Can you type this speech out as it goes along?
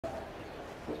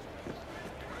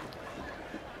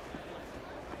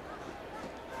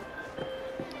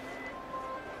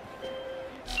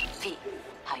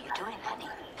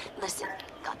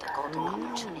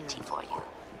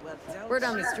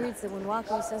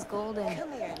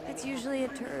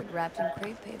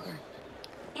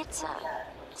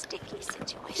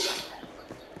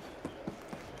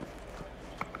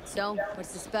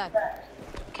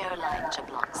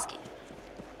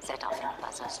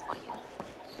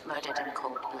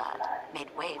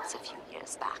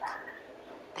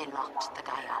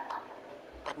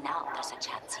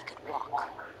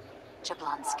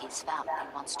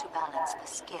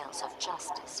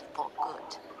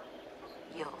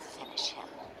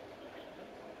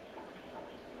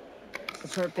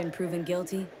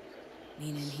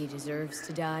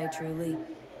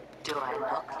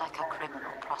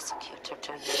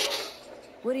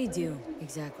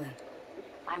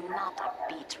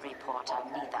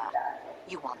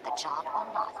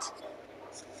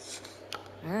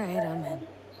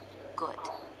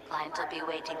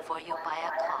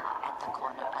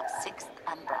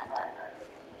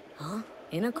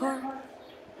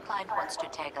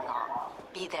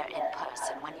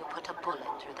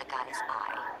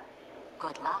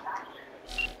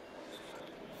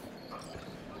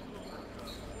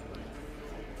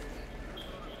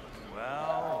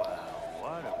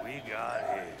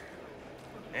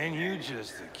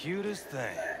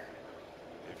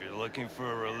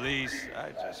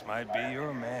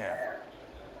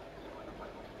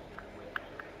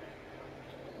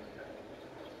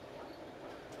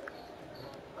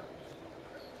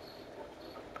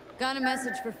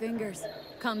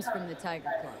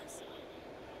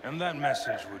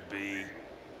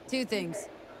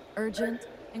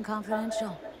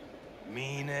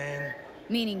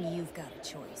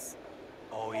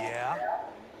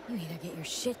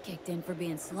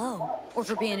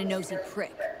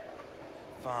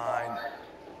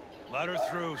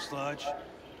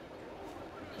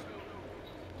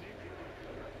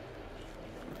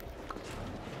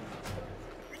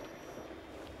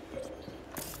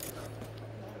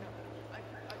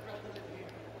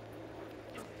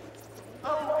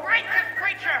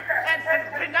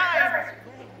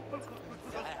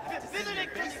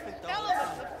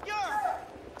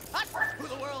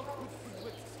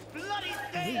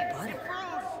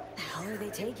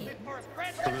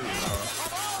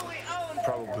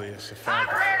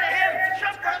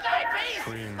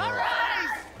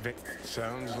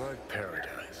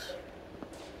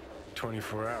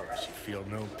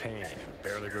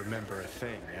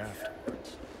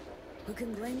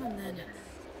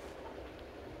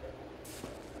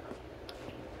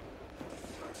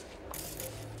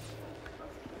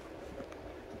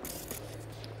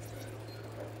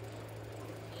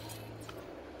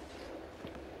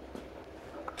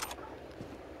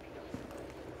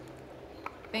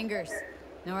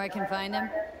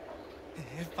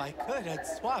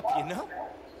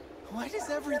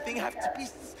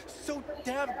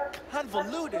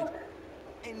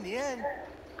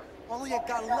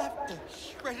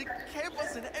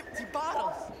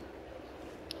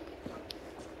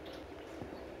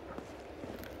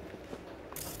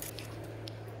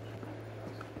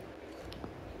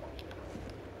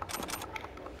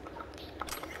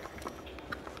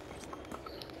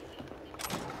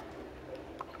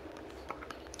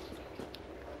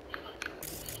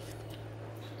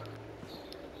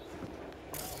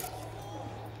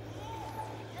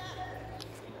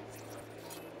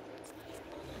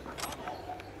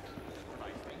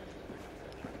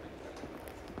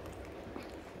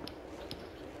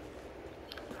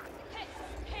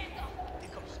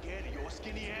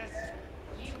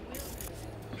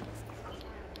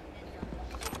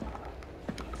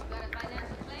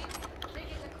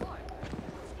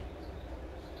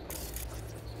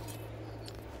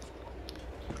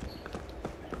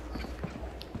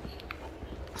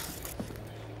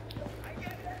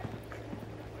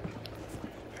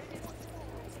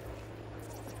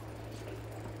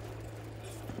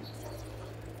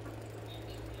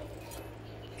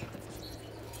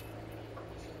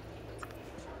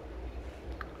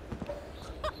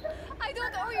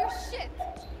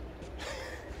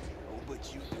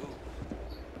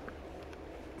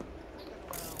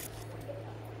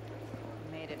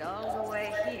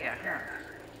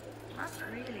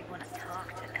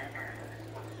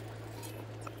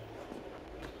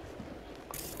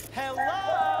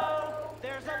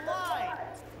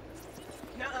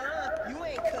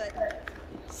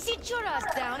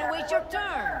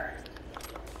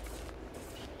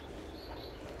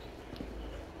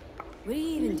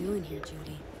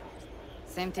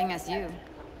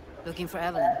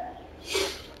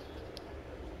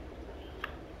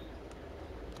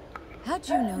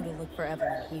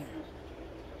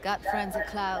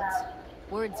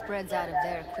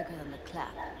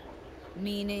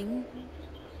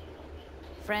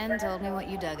Friend told me what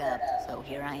you dug up, so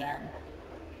here I am.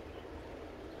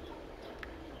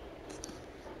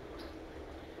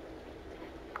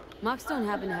 Mox don't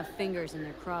happen to have fingers in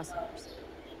their crosshairs.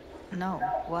 No,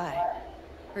 why?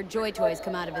 Her joy toys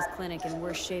come out of his clinic in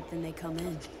worse shape than they come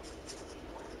in.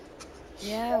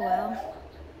 Yeah, well,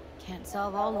 can't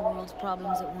solve all the world's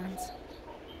problems at once.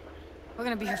 We're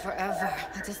gonna be here forever,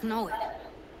 I just know it.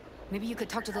 Maybe you could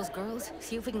talk to those girls,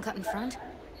 see if we can cut in front?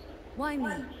 Why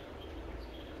me?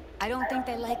 I don't think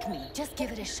they like me. Just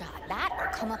give it a shot. That or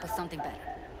come up with something better.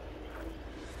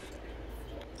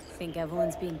 Think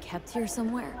Evelyn's being kept here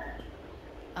somewhere?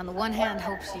 On the one hand,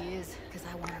 hope she is, because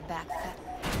I want her back fat.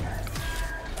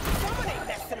 Someone ain't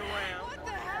messing around. What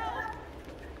the hell?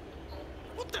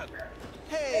 What the?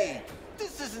 Hey,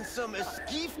 this isn't some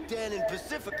esquif den in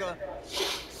Pacifica.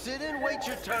 Sit and wait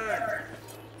your turn.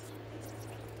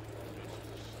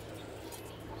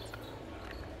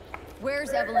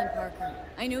 Where's Evelyn Parker?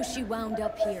 I know she wound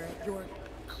up here at your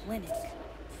clinic.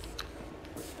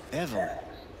 Evelyn.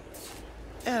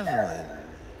 Evelyn.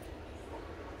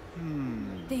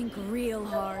 Think real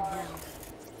hard now.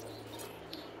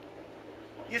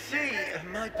 You see,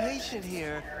 my patient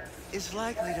here is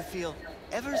likely to feel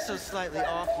ever so slightly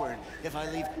awkward if I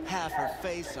leave half her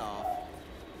face off.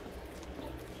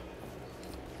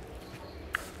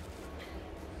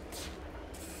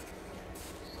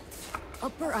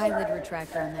 Upper eyelid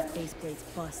retractor on that faceplate's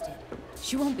busted.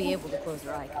 She won't be able to close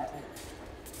her eye completely.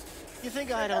 You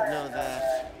think I don't know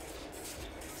that?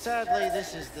 Sadly,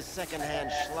 this is the second-hand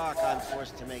schlock I'm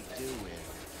forced to make do with.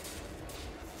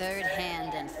 Third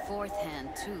hand and fourth hand,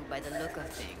 too, by the look of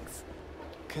things.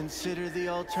 Consider the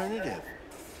alternative.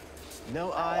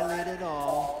 No eyelid at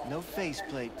all, no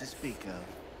faceplate to speak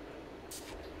of.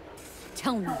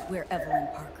 Tell me where Evelyn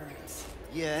Parker is.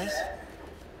 Yes,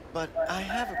 but I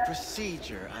have a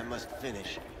procedure I must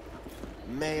finish.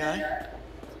 May I?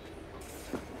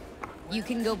 You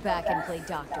can go back and play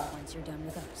doctor once you're done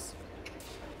with us.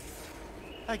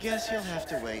 I guess you'll have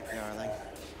to wait, darling.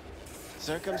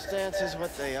 Circumstances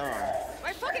what they are.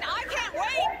 My fucking eye can't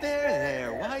wait!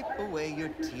 There, wipe away your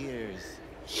tears.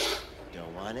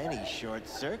 Don't want any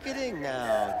short-circuiting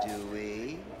now, do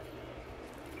we?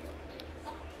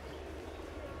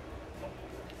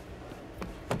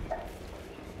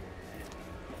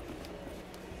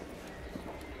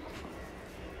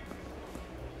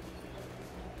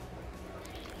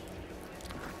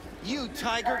 You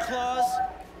tiger claws?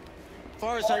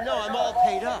 Far as I know, I'm all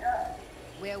paid up.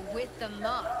 We're with the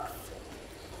Mox.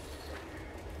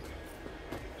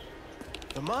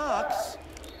 The Mox?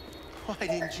 Why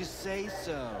didn't you say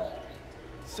so?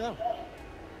 So,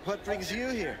 what brings you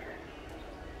here?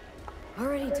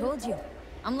 Already told you.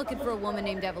 I'm looking for a woman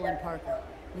named Evelyn Parker.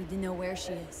 Need to know where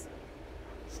she is.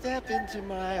 Step into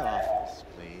my office,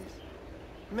 please.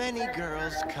 Many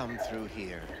girls come through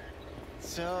here.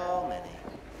 So many.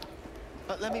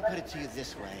 But let me put it to you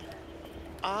this way.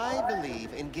 I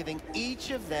believe in giving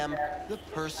each of them the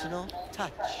personal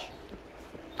touch.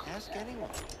 Ask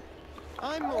anyone.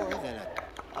 I'll be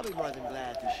more than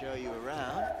glad to show you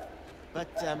around. But,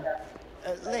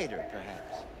 later,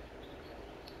 perhaps.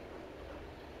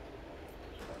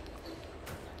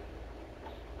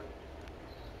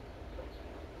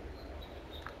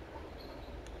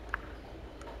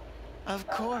 Of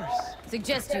course.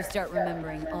 Suggest you start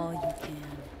remembering all you can.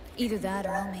 Either that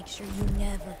or I'll make sure you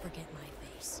never forget my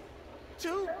face.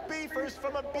 2 beefers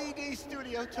from a BD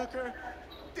studio took her.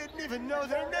 Didn't even know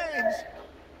their names.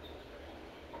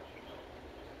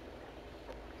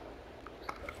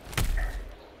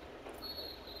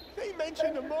 They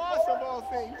mentioned a moth of all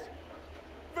things.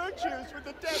 Virtues with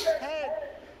the death's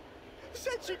head.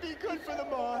 Said she'd be good for the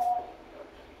moth.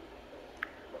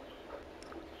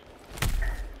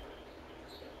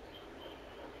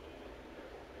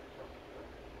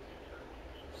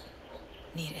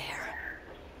 Need air.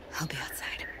 I'll be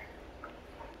outside.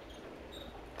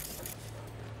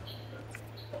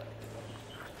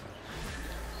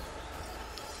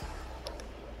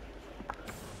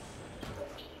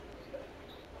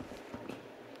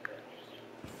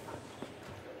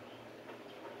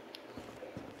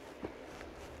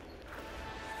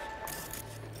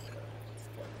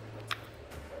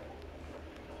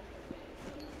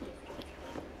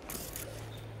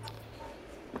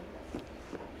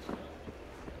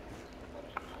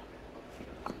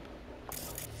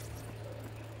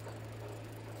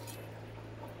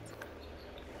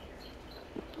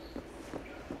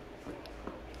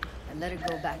 I let her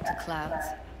go back to Clouds.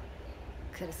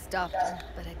 Could have stopped her,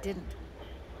 but I didn't.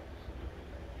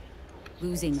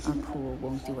 Losing our cool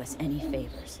won't do us any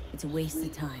favors. It's a waste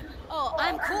of time. Oh,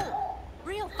 I'm cool.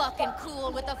 Real fucking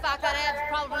cool with the fact that Ev's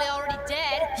probably already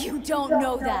dead. You don't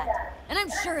know that. And I'm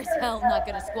sure as hell not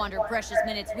gonna squander precious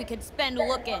minutes we could spend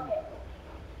looking.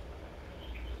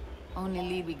 Only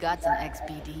lead we got's an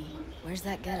XBD. Where's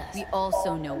that get us? We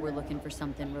also know we're looking for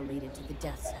something related to the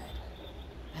Death's Head.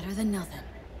 Better than nothing.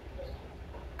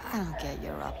 I don't get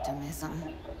your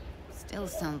optimism. Still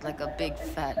sounds like a big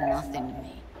fat nothing to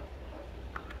me.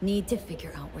 Need to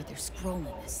figure out where they're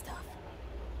scrolling this stuff.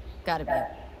 Gotta be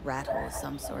a rat hole of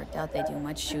some sort. Doubt they do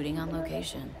much shooting on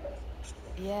location.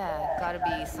 Yeah, gotta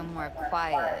be somewhere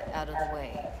quiet, out of the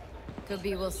way. Could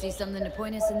be we'll see something to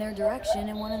point us in their direction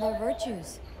in one of their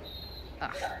virtues.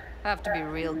 Ugh, have to be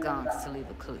real gonks to leave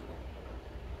a clue.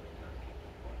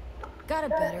 Got a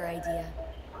better idea.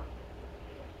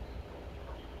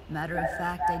 Matter of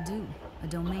fact, I do. A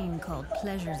domain called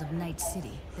Pleasures of Night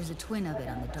City. There's a twin of it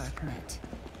on the dark net.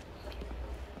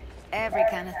 Every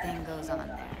kind of thing goes on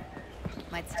there.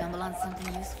 Might stumble on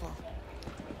something useful.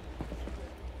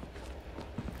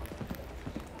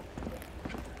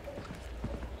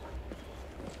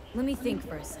 Let me think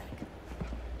for a sec.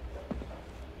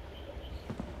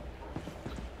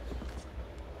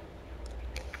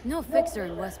 No fixer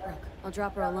in Westbrook. I'll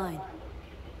drop her a line.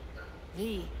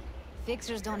 V,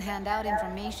 fixers don't hand out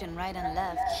information right and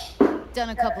left. Done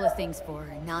a couple of things for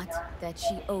her. Not that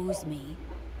she owes me,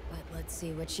 but let's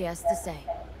see what she has to say.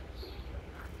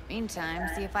 Meantime,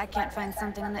 see if I can't find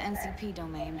something in the NCP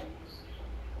domain.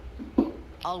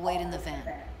 I'll wait in the van.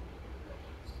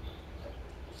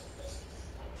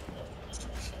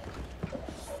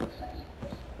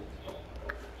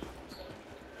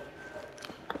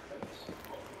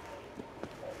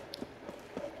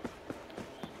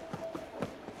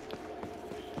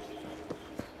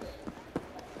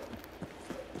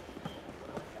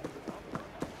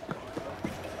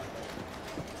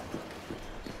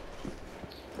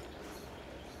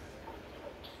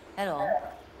 Hello.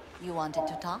 You wanted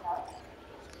to talk?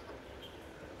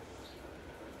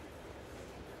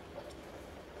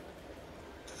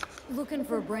 Looking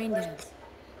for a brain dance.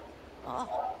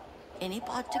 Oh, any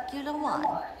particular one?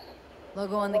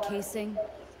 Logo on the casing?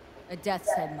 A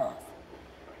Death's Head moth.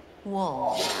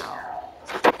 Whoa, now.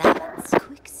 That's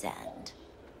quicksand.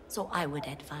 So I would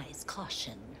advise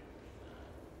caution.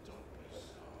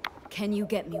 Can you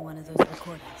get me one of those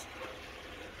recordings?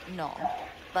 No,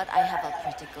 but I have a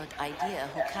pretty good idea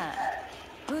who can.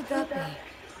 Who'd that be?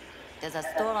 There's a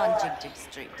store on Jig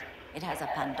Street. It has a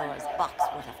Pandora's box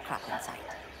worth of crap inside.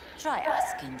 Try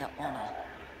asking the owner.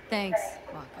 Thanks,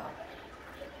 Wako.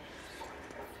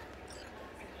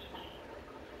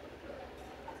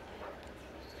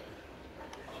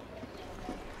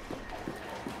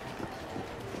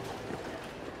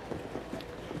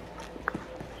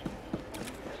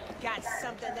 Got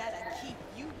something that'll keep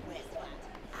you wet.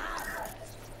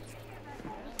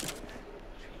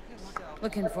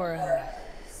 Looking for,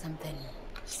 something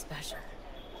special.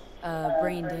 A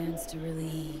brain dance to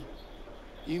really...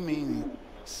 You mean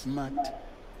smut?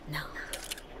 No.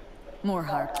 More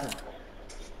hardcore.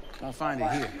 I'll find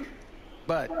it here.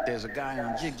 But there's a guy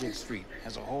on Jig Street.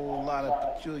 Has a whole lot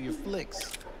of peculiar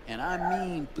flicks. And I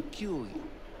mean peculiar.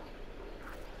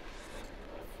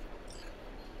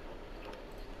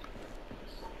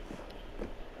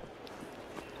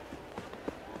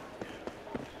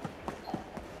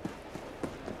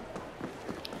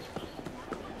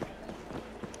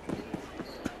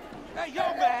 Hey, yo,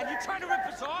 man, you trying to rip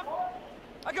us off?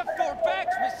 I got 4 bags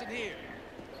missing here.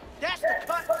 That's the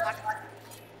cut.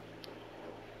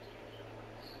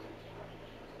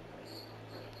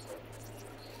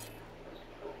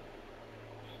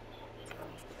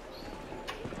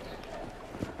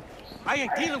 I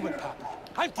ain't dealing with Papa.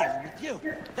 I'm dealing with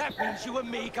you. That means you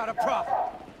and me got a problem.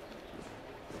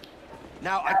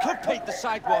 Now, I could paint the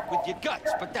sidewalk with your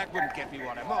guts, but that wouldn't get me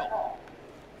what I'm owed.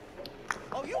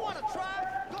 Oh, you want to try?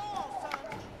 Go on, son.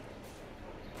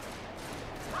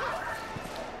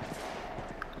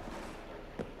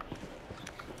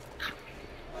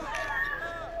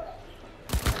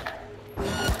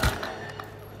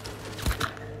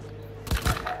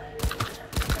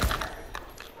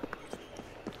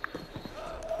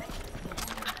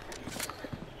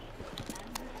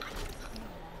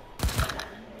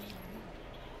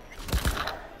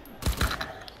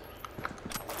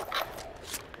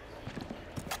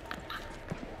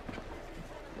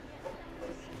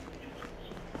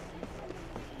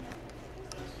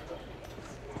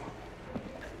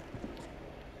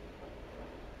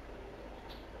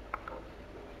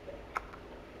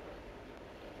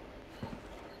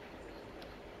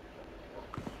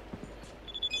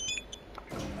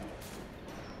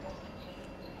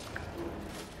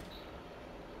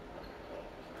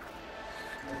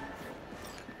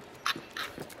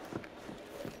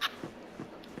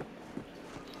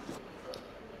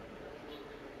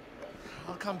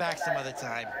 come back some other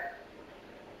time.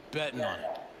 Betting on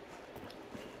it.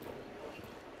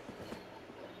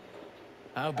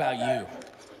 How about you?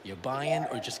 You buying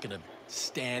or just gonna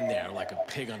stand there like a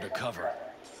pig undercover?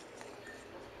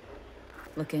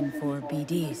 Looking for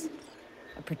BDs.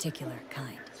 A particular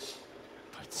kind.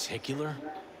 Particular?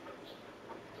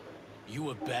 You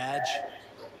a badge?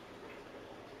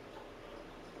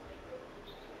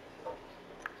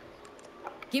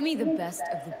 Give me the best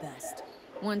of the best.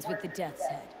 Ones with the death's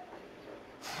head.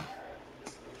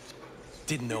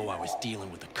 Didn't know I was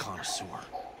dealing with a connoisseur.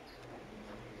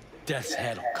 Death's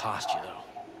head'll cost you, though.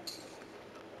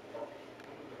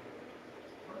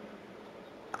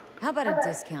 How about a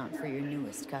discount for your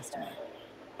newest customer?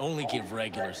 Only give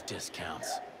regulars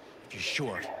discounts. If you're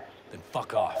short, then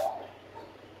fuck off.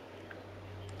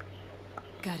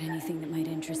 Got anything that might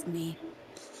interest me?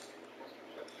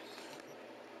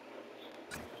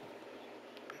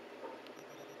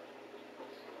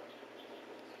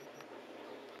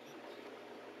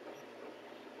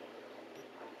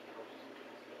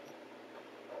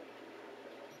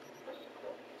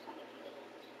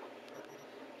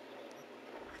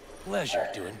 Pleasure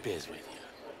doing biz with you.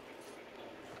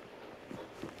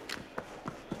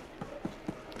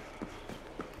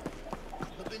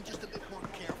 But then just a bit more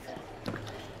careful.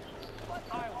 What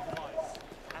I was,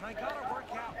 and I gotta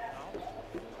work out,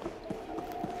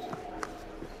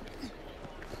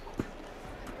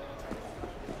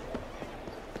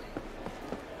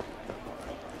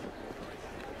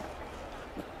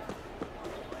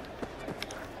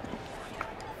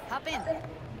 Hop in.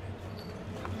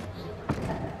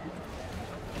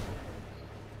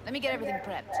 Let me get everything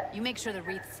prepped. You make sure the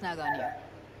wreath's snug on you.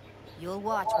 You'll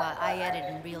watch while I edit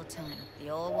in real time. The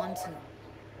old one, too.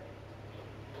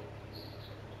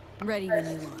 Ready when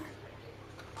you are.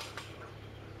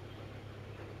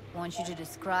 I want you to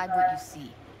describe what you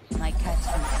see. Might catch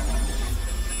you.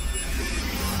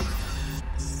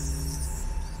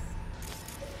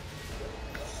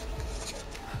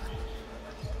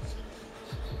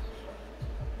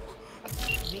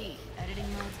 Me,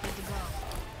 editing mode's good to go.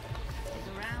 Stick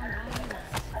around all you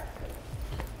want.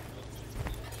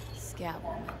 Scat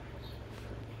woman.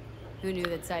 Who knew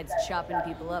that sides chopping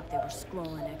people up, they were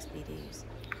scrolling XBDs?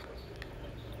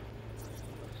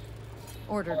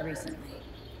 Ordered recently.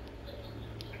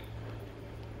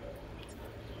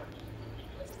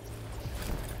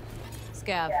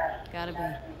 Scab. Gotta be.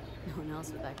 No one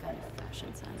else with that kind of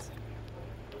fashion sense.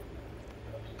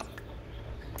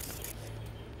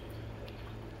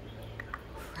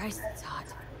 Christ, it's hot.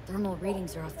 Thermal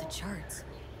readings are off the charts.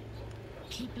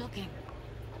 Keep looking.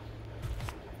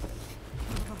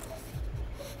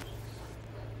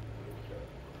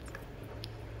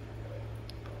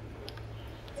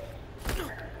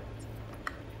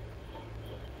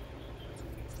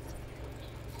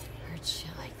 Heard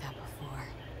shit like that before.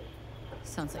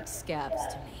 Sounds like scabs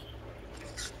to me.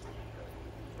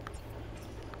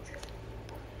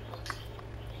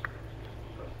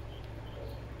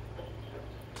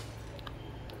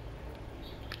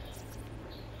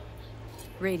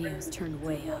 Radio's turned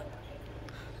way up.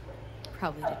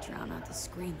 Probably to drown out the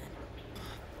screaming.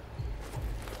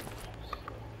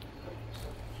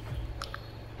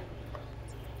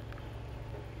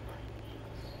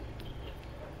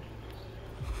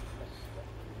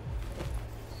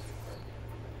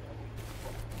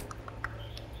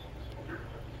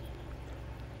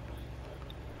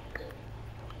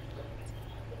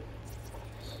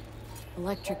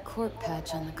 Electric corp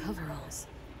patch on the coveralls.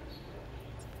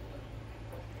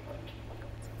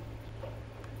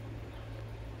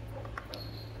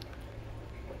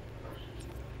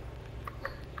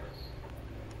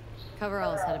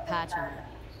 Coveralls had a patch on it.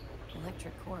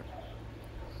 Electric corp.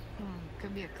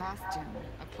 Could be a costume.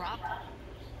 A prop?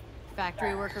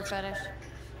 Factory worker fetish?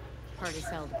 Hard as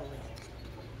hell to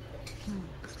believe.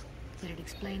 But it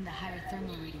explained the higher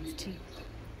thermal readings, too.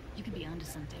 You could be onto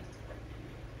something.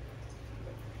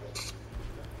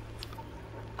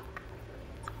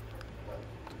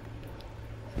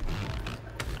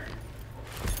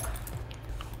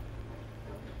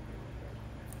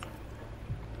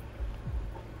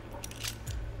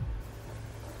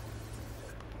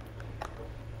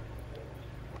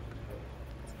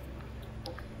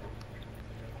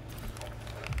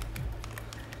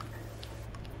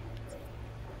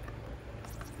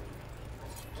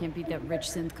 Can't beat that rich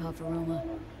synth cough aroma.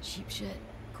 Cheap shit.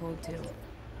 Cold too.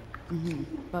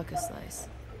 Buck a slice.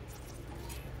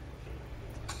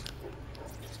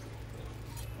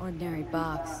 Ordinary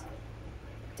box.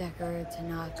 Decker,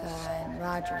 Tanaka, and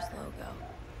Rogers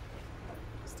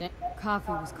logo.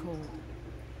 Coffee was cold.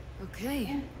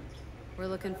 Okay. We're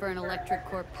looking for an electric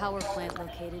core power plant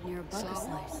located near a bucket So?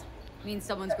 slice. Means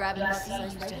someone's grabbing PC bucket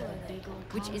slice used to have a regularly, big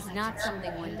old which is complex not on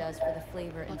something Sugar one Hill. does for the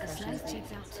flavor and Bucket fresh slice checks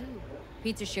ingredients. out too.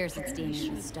 Pizza shares its Pretty demons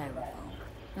with sweet. styrofoam.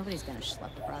 Nobody's gonna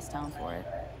schlep across town for it.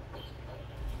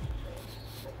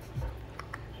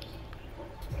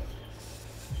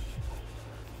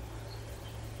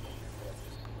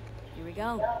 Here we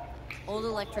go. Old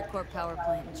electric core power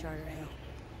plant in Charter Hill.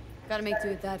 Gotta make do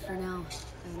with that for now.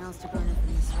 Nothing else to burn it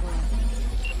from this world.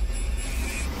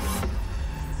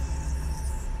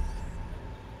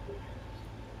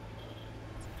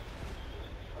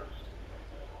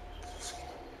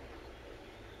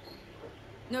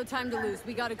 No time to lose.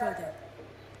 We gotta go there.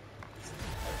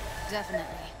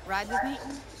 Definitely. Ride with me?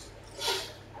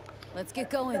 Let's get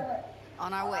going.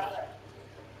 On our way.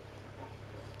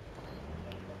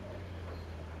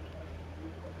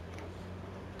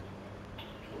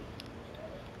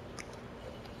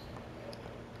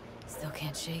 Still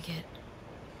can't shake it.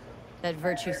 That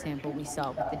virtue sample we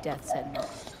saw with the death's head mark.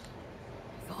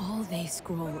 If all they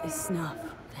scroll is snuff,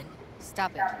 then...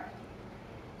 Stop it.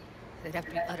 They'd have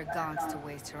to be utter gonks to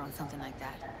waste her on something like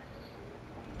that.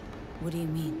 What do you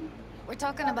mean? We're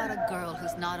talking about a girl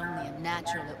who's not only a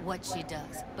natural at what she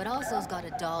does, but also has got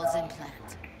a doll's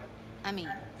implant. I mean,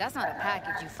 that's not a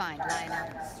package you find lying out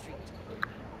on the street.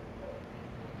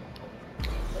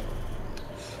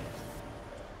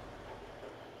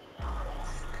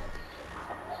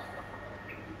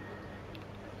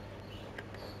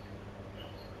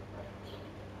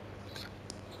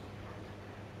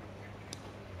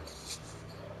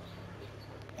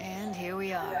 And here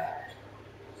we are.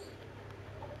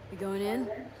 You going in?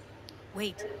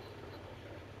 Wait.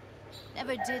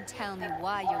 Never did tell me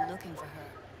why you're looking for her.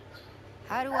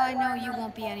 How do I know you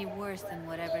won't be any worse than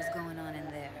whatever's going on in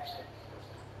there?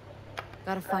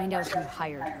 Gotta find out who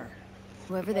hired her.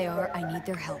 Whoever they are, I need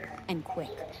their help, and quick.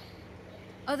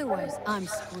 Otherwise, I'm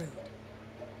screwed.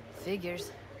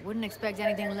 Figures. Wouldn't expect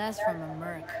anything less from a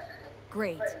merc.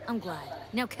 Great, I'm glad.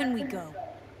 Now can we go?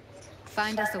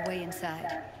 Find us a way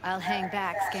inside. I'll hang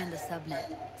back, scan the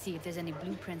subnet, see if there's any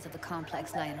blueprints of the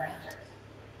complex lying around.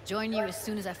 Join you as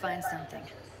soon as I find something.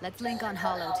 Let's link on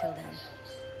Hollow till then.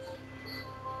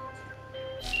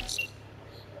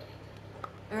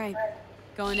 All right,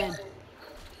 going in.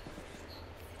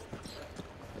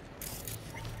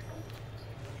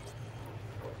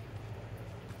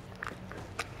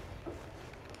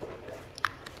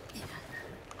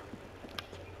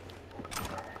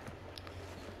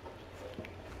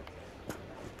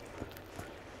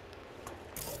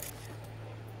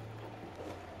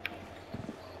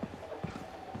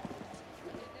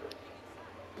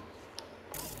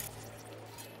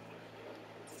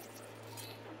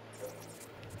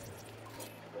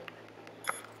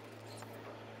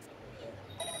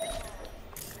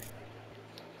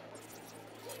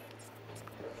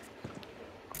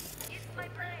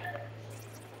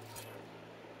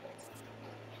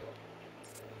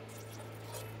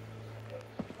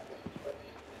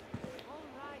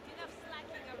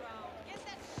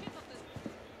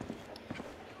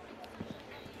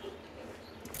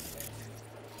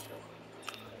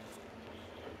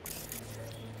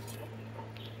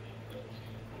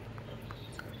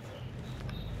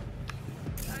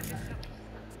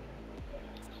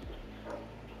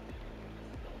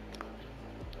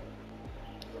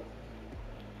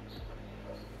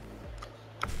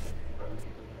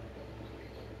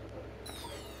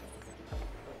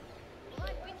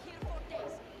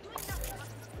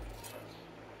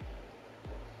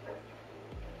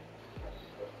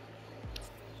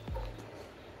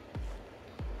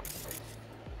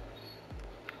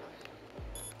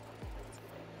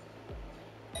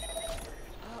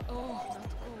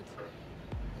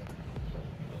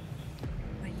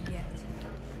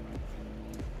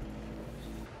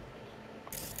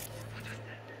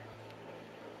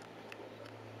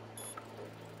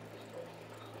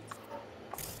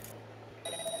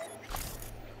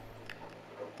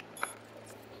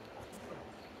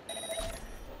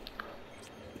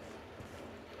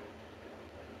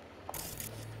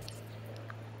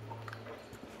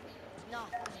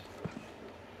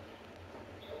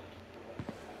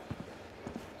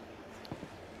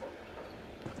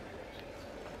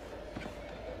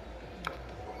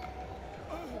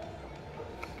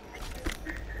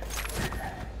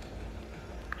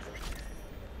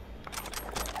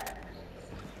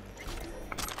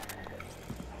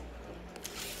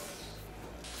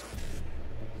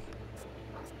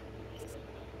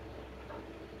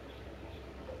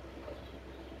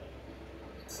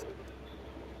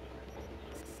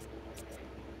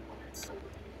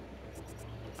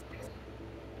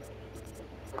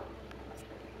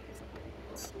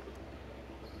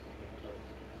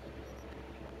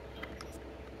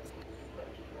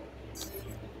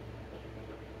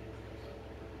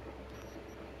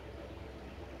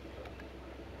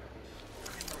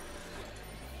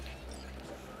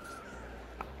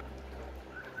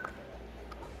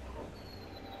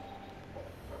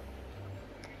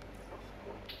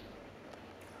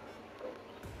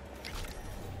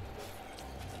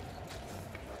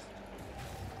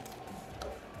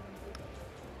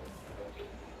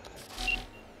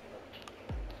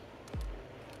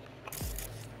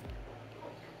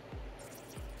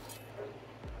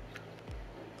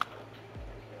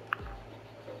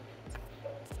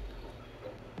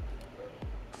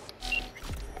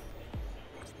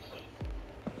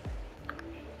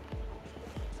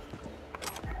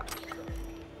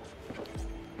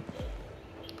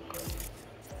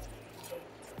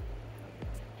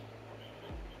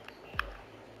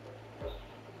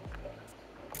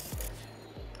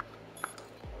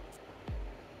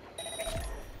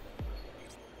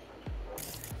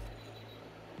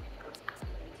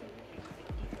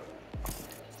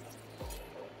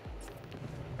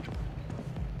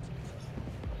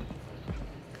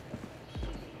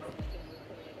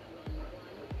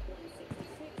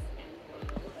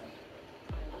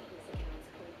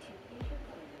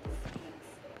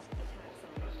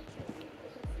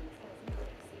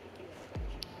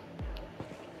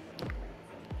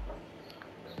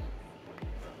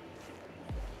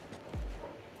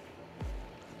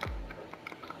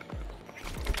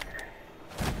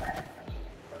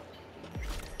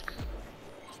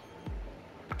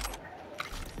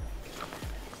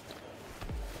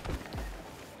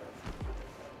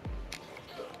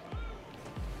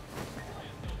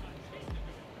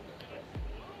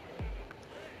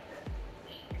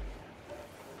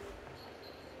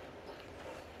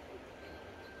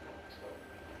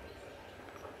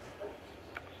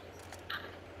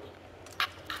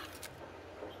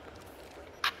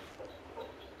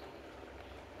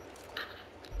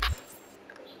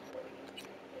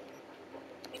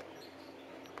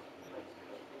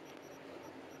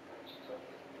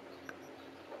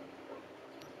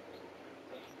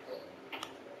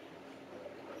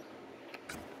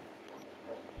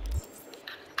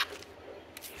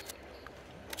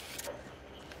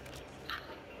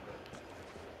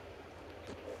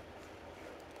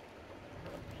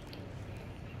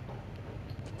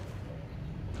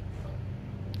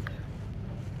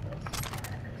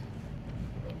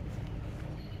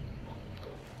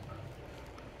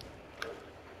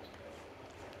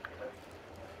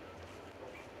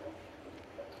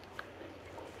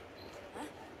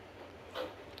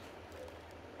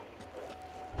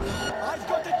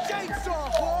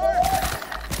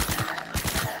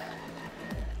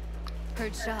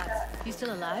 heard shots. You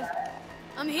still alive?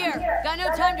 I'm here. Got no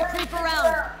time to creep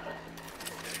around.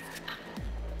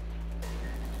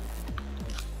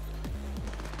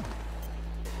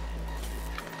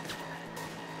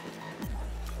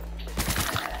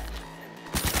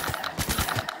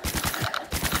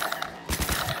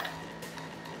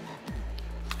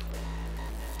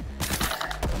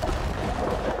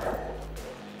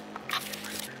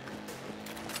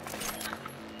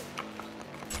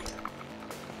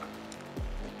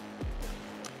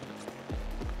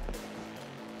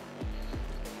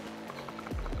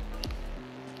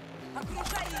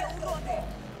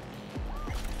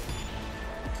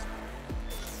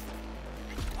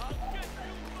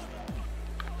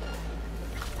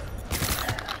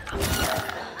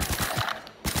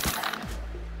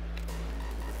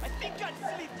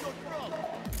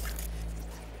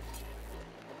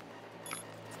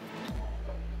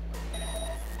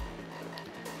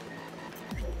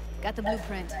 Got the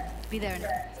blueprint. Be there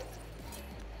now.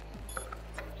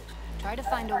 Try to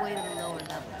find a way to the lower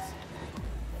levels.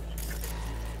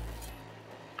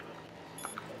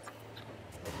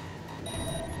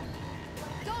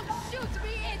 Don't shoot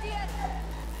me, idiot!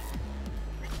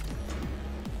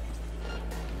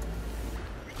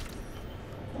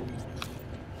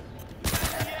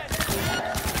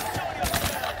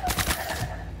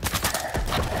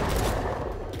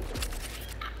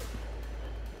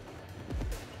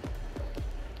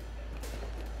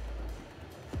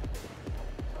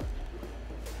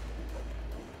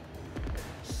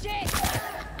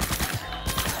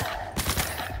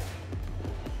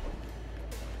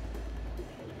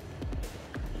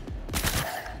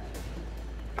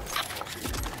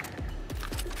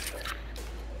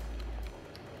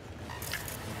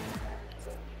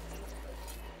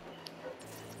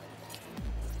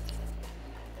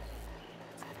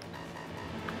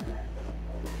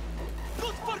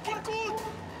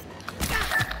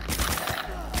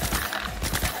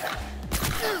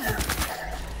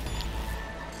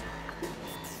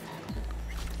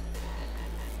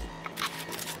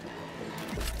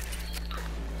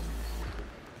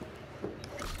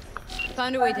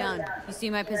 Found a way down. You see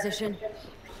my position?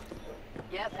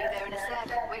 Yep, be there in a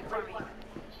sec. Wait for me.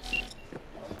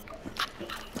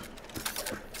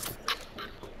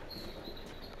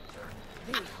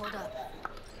 V, hold up.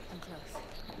 I'm close.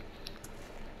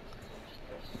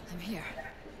 I'm here.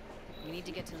 We need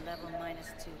to get to level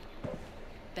 -2.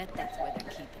 Bet that's where they're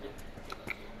keeping him.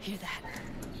 Hear that?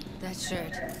 That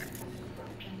shirt.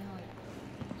 I know it.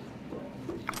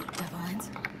 Devlins?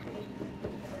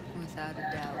 Without a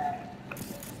doubt.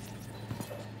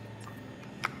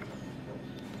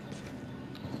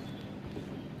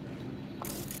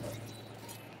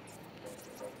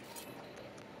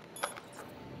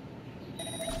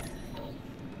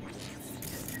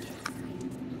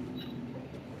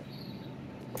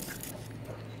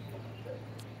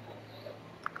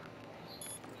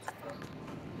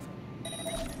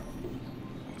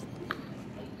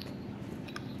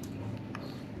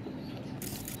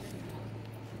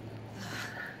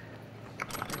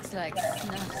 Looks like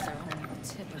snuffs are only the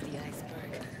tip of the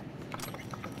iceberg.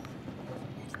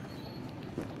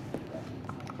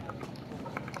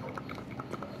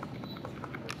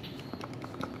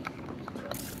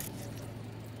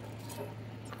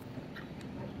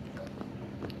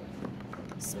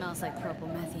 Smells like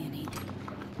propylmethionine.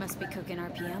 Must be cooking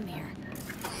RPM here.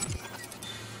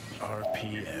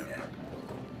 RPM.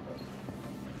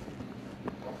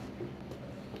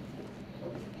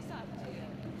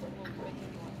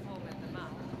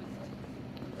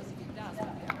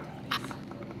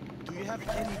 Do you have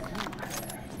any clue?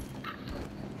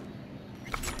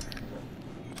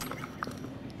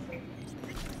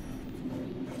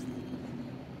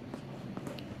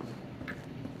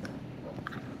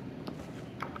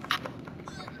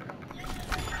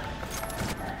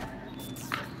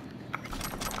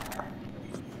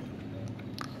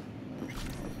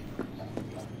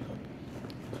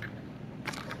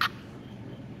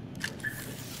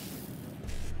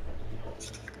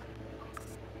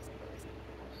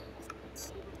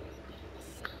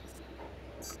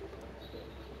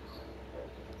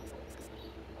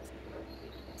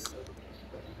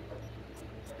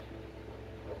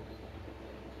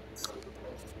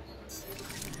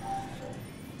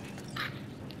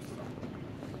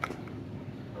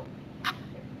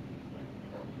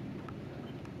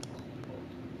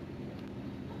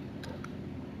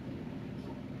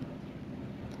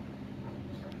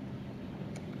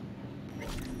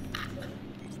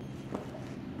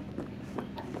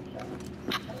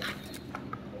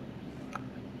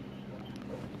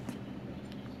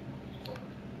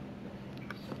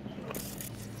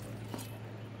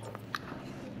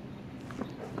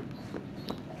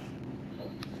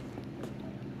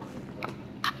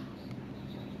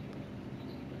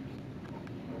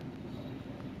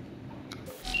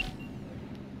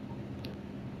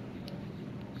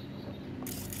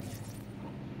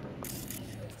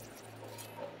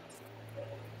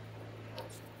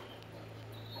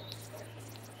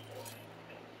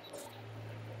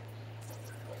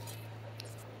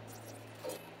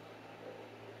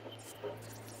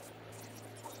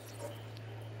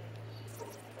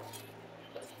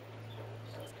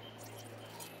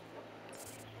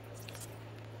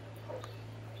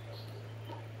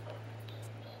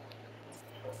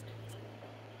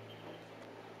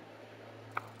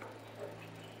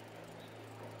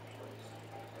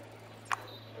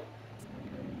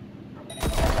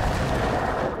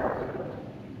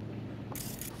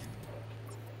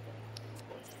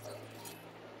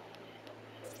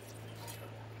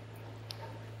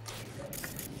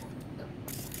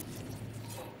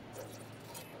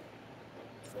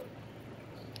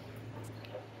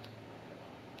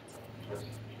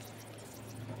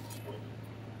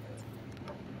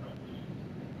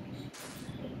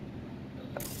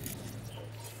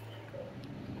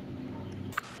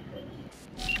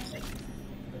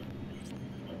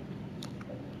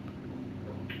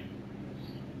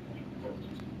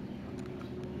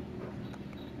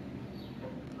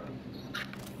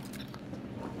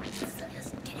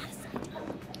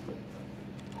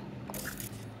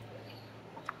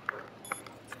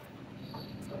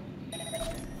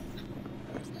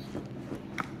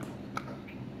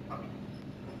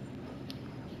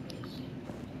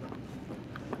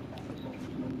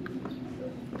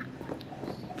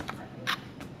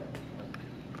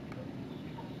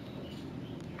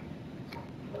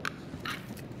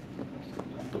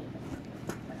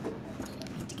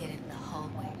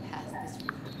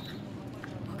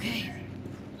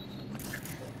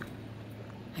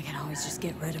 always just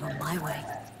get rid of them my way.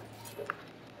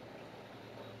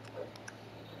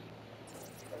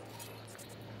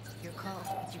 Your call,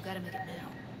 but you gotta make it now.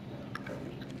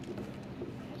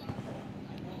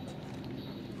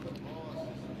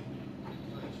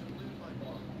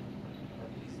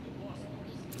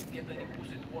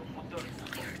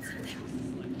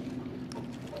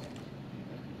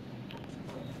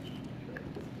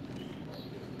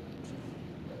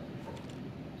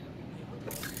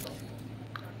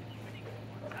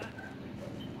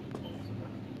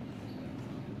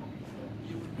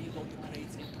 You and me load the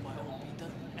crates into my old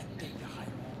beater and take the high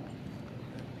road.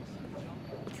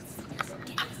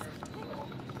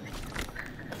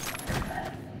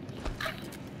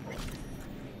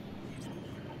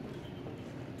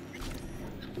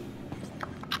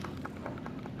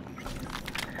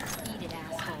 Eat it,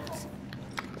 assholes.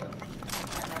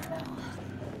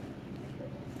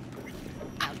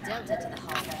 Now Delta to the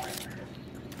hallway.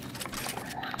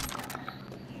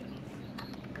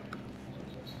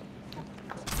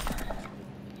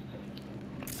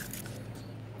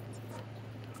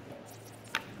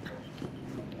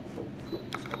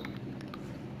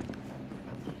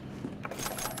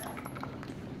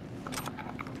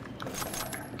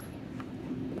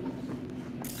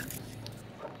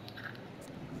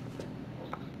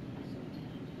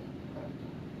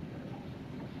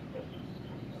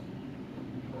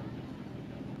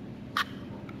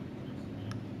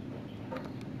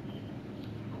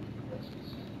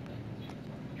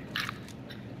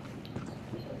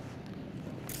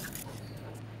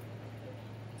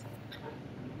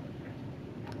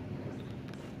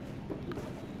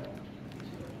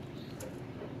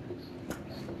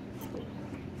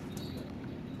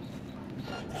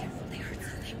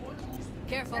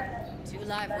 Careful. 2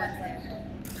 live ones there.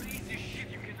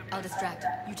 I'll distract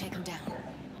him. You take him down.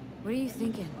 What are you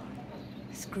thinking?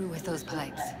 Screw with those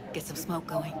pipes. Get some smoke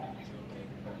going.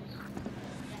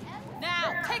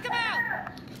 Now, take him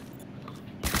out!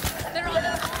 They're on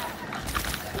us!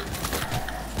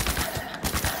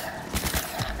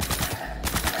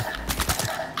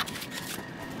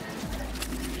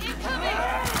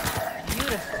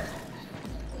 Beautiful.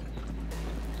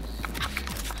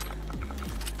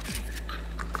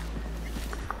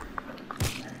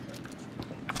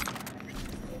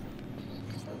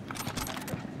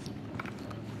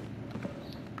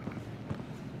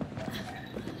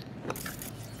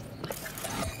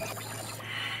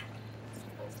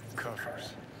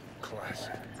 Covers.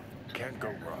 Classic. Can't go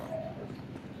wrong.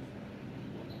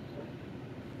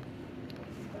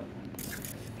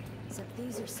 Except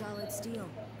these are solid steel,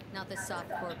 not the soft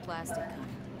core plastic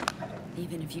kind.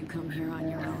 Even if you come here on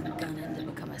your own, gunning to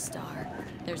become a star,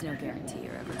 there's no guarantee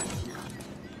you're ever getting out.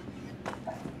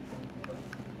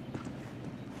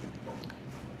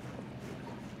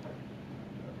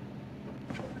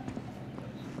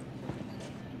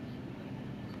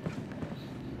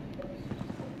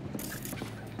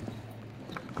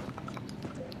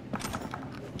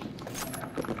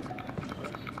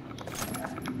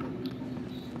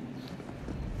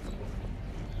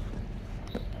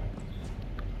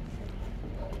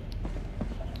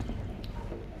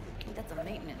 That's a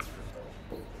maintenance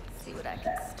room. See what I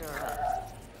can stir up.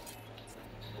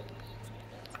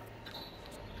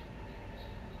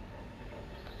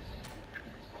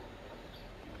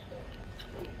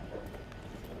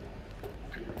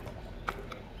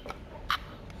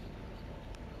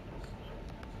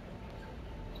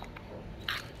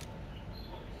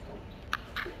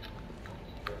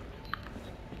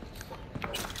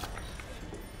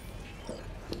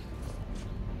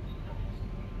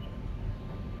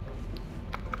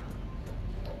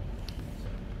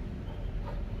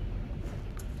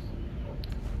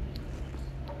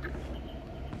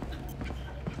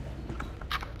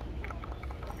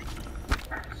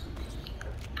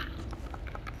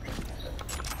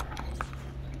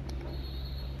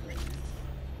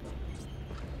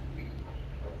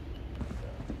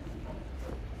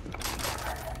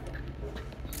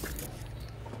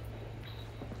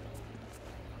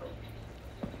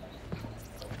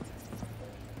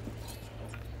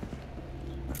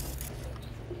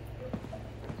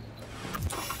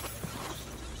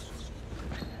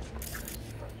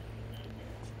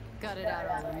 Gutted out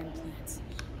all their implants.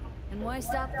 And why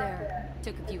stop there?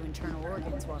 Took a few internal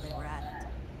organs while they were at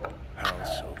it. How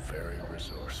so very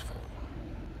resourceful.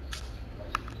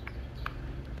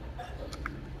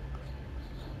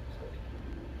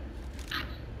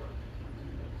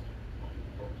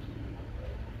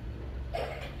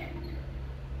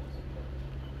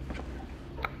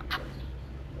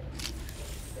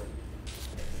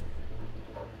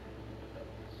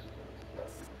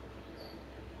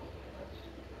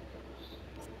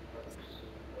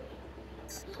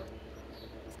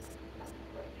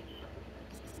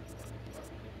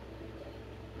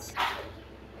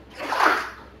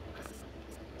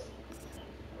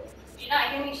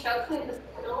 struck me with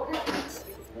a little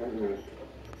bit.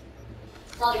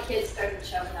 All the kids started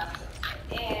showing up.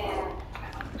 And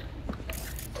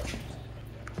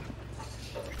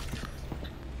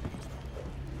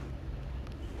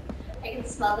I can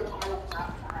smell the candle from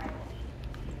outside.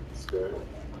 Scared?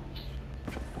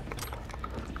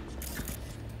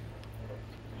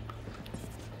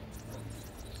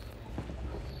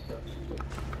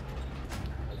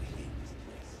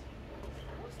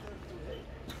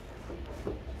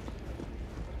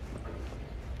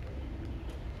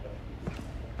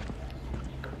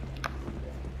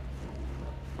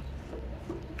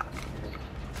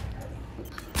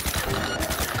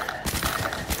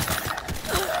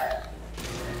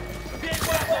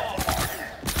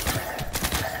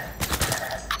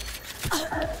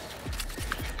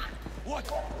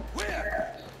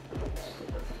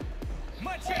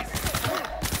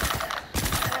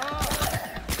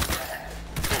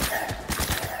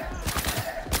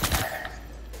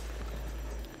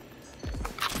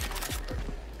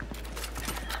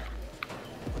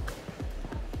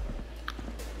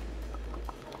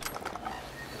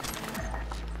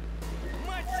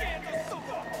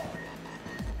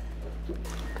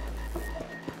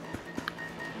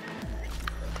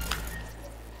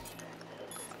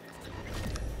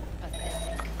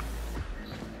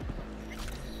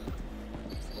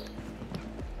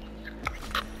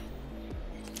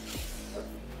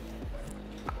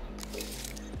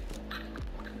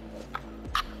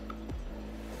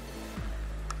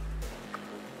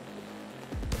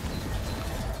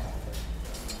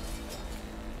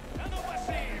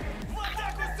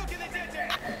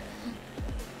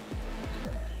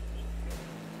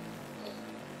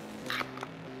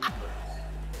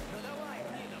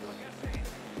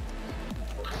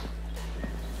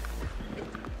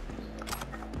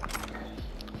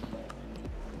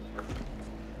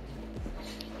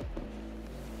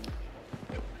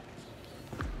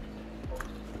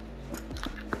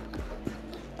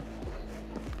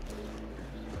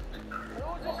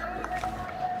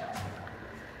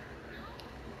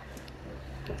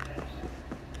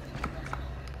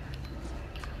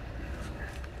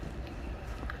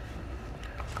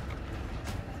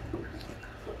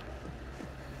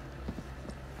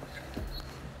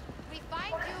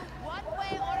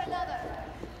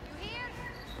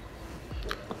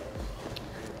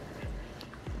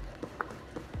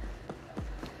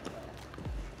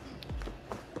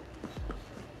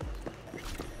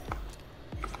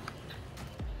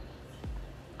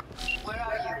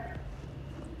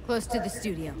 Close to the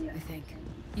studio, I think.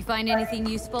 You find anything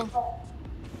useful?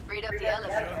 Read up the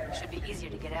elevator. Should be easier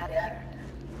to get out of here.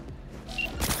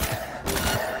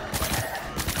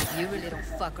 You really don't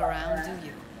fuck around, do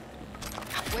you?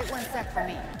 Wait 1 sec for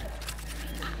me.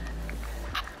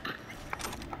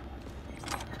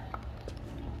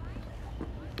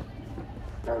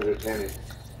 How's it, Kenny?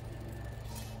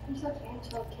 I'm so okay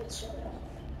until kids show up.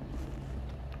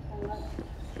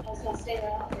 I was gonna stay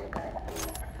there out here, but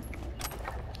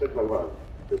Took like what?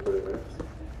 30 minutes?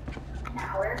 an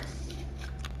hour.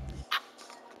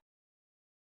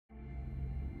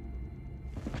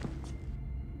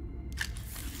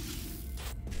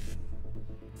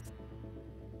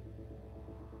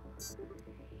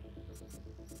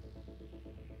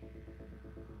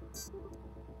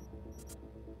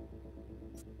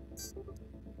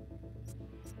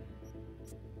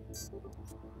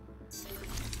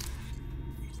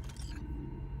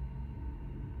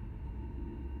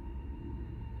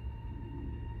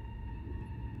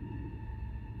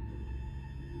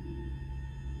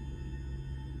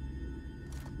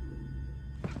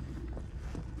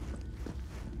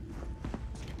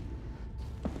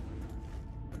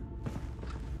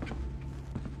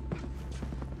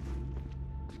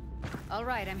 All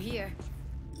right, I'm here.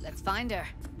 Let's find her.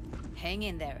 Hang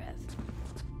in there, Ev.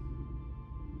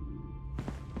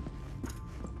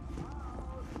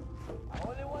 I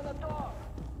only want to talk.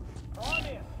 Come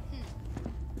here.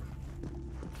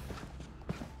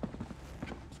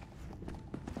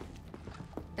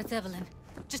 That's Evelyn.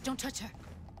 Just don't touch her.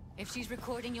 If she's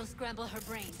recording, you'll scramble her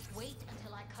brain. Wait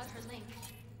until I cut her link.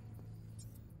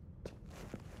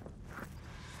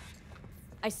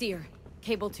 I see her.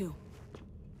 Cable 2.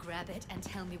 Grab it and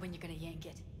tell me when you're gonna yank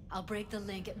it. I'll break the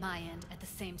link at my end at the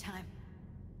same time.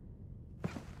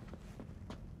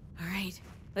 All right,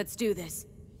 let's do this.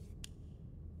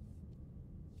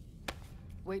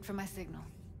 Wait for my signal.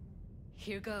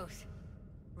 Here goes.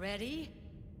 Ready?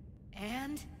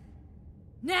 And...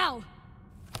 now!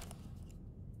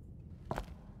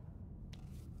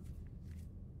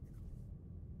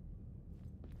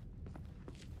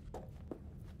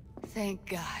 Thank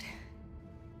God.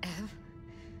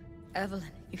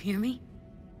 Evelyn. You hear me?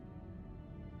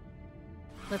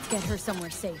 Let's get her somewhere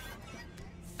safe.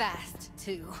 Fast,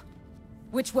 too.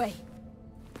 Which way?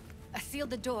 I sealed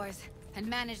the doors and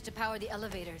managed to power the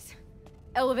elevators.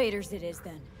 Elevators it is,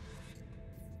 then.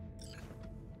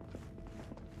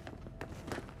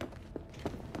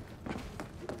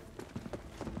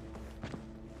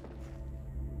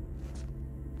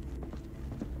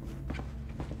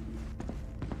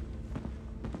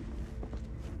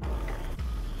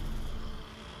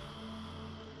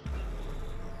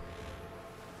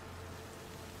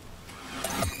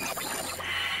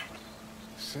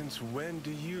 Since when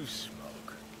do you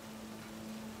smoke?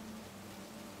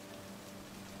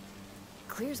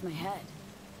 Clears my head.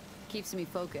 Keeps me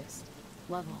focused.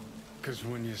 Level. Because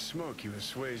when you smoke, you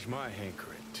assuage my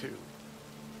hankering, too.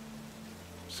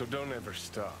 So don't ever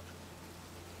stop.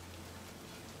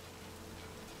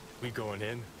 We going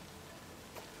in?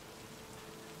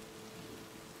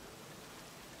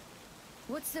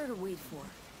 What's there to wait for?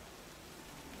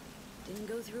 Didn't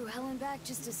go through hell and back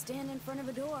just to stand in front of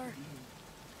a door.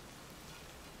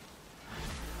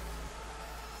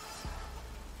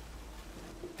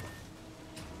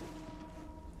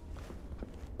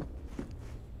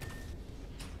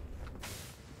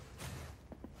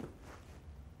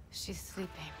 She's sleeping.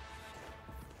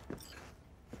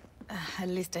 At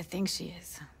least I think she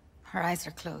is. Her eyes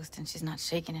are closed and she's not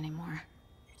shaking anymore.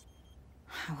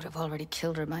 I would have already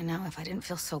killed her by now if I didn't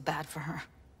feel so bad for her.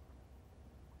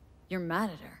 You're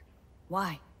mad at her.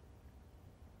 Why?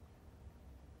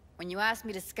 When you asked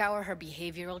me to scour her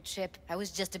behavioral chip, I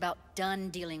was just about done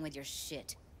dealing with your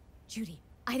shit. Judy,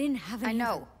 I didn't have any... I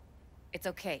know. It's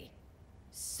okay.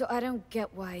 So I don't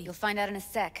get why... You'll find out in a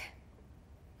sec.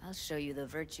 I'll show you the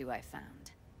virtue I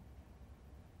found.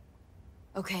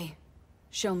 Okay.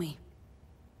 Show me.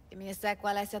 Give me a sec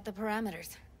while I set the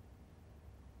parameters.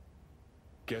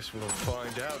 Guess we'll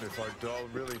find out if our doll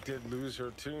really did lose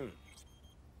her tune.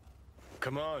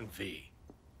 Come on, V.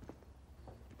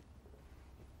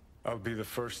 I'll be the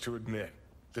first to admit,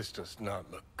 this does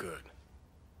not look good.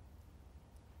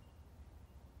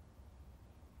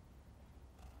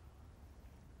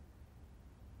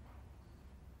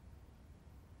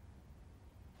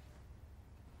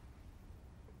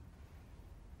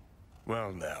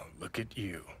 Well now, look at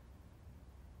you.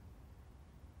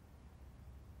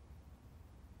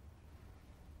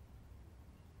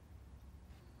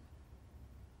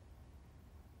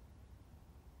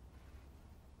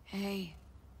 Hey.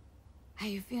 How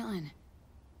you feeling?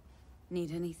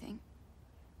 Need anything?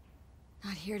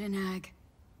 Not here to nag.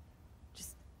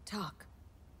 Just talk.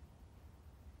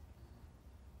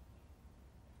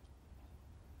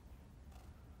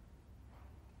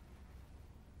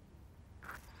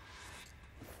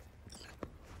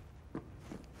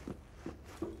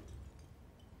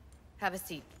 Have a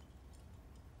seat.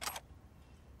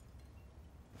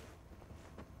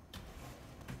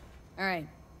 All right.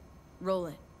 Roll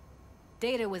it.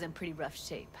 Data was in pretty rough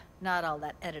shape. Not all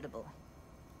that editable.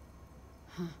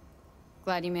 Huh.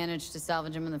 Glad you managed to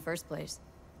salvage him in the first place.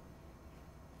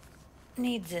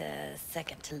 Needs a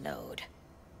second to load.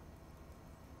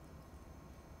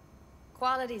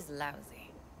 Quality's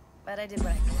lousy, but I did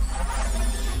what I could.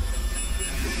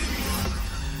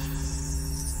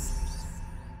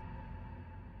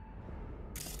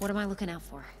 What am I looking out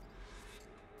for?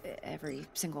 Every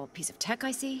single piece of tech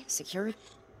I see? Security?